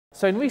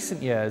So in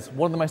recent years,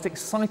 one of the most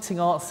exciting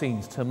art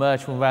scenes to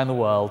emerge from around the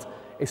world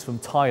is from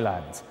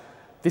Thailand.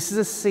 This is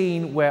a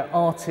scene where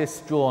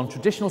artists draw on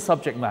traditional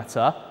subject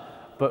matter,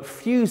 but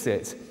fuse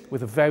it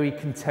with a very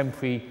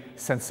contemporary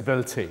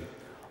sensibility,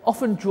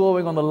 often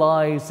drawing on the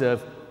lives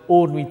of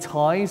ordinary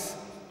Thais,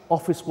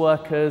 office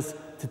workers,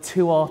 to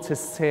two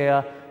artists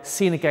here,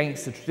 seen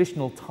against the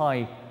traditional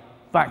Thai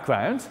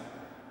background,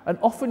 and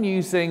often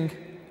using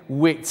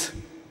wit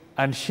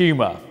and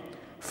humour.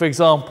 For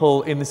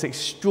example, in this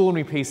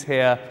extraordinary piece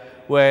here,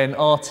 where an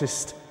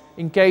artist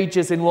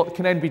engages in what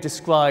can only be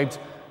described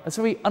as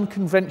a very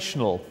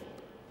unconventional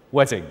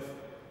wedding.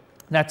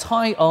 Now,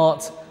 Thai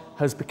art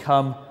has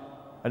become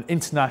an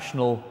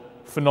international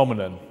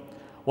phenomenon.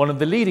 One of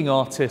the leading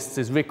artists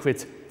is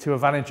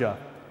Ciclitira,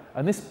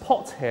 and this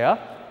pot here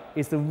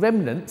is the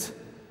remnant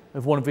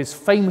of one of his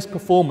famous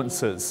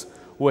performances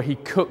where he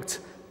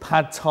cooked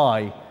pad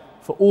Thai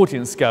for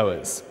audience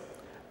goers.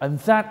 And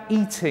that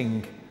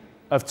eating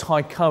of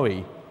Thai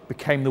curry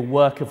became the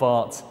work of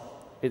art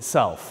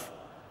itself.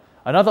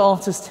 Another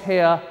artist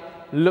here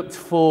looked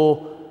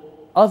for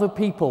other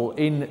people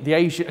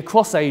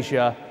across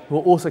Asia who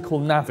are also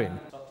called Navin.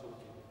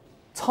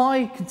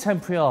 Thai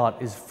contemporary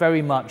art is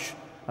very much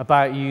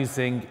about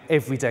using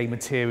everyday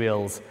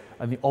materials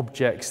and the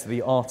objects that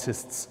the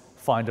artists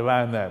find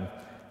around them,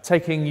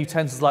 taking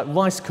utensils like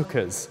rice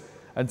cookers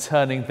and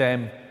turning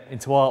them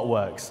into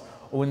artworks,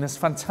 or in this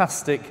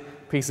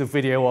fantastic piece of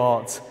video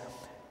art,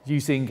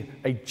 using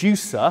a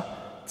juicer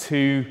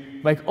to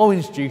make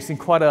orange juice in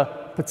quite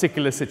a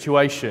particular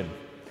situation.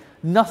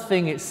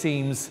 Nothing, it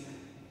seems,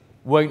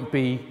 won't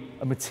be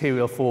a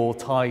material for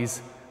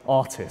Thai's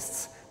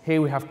artists. Here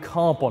we have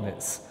car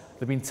bonnets that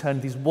have been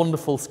turned into these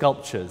wonderful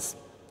sculptures.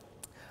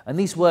 And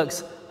these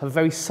works have a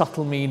very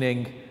subtle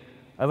meaning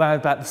around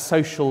about the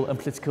social and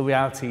political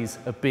realities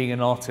of being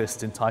an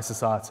artist in Thai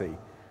society.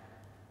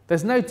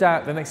 There's no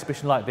doubt that an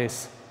exhibition like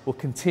this will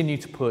continue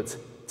to put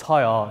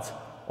Thai art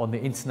on the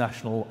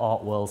international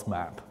art world's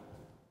map.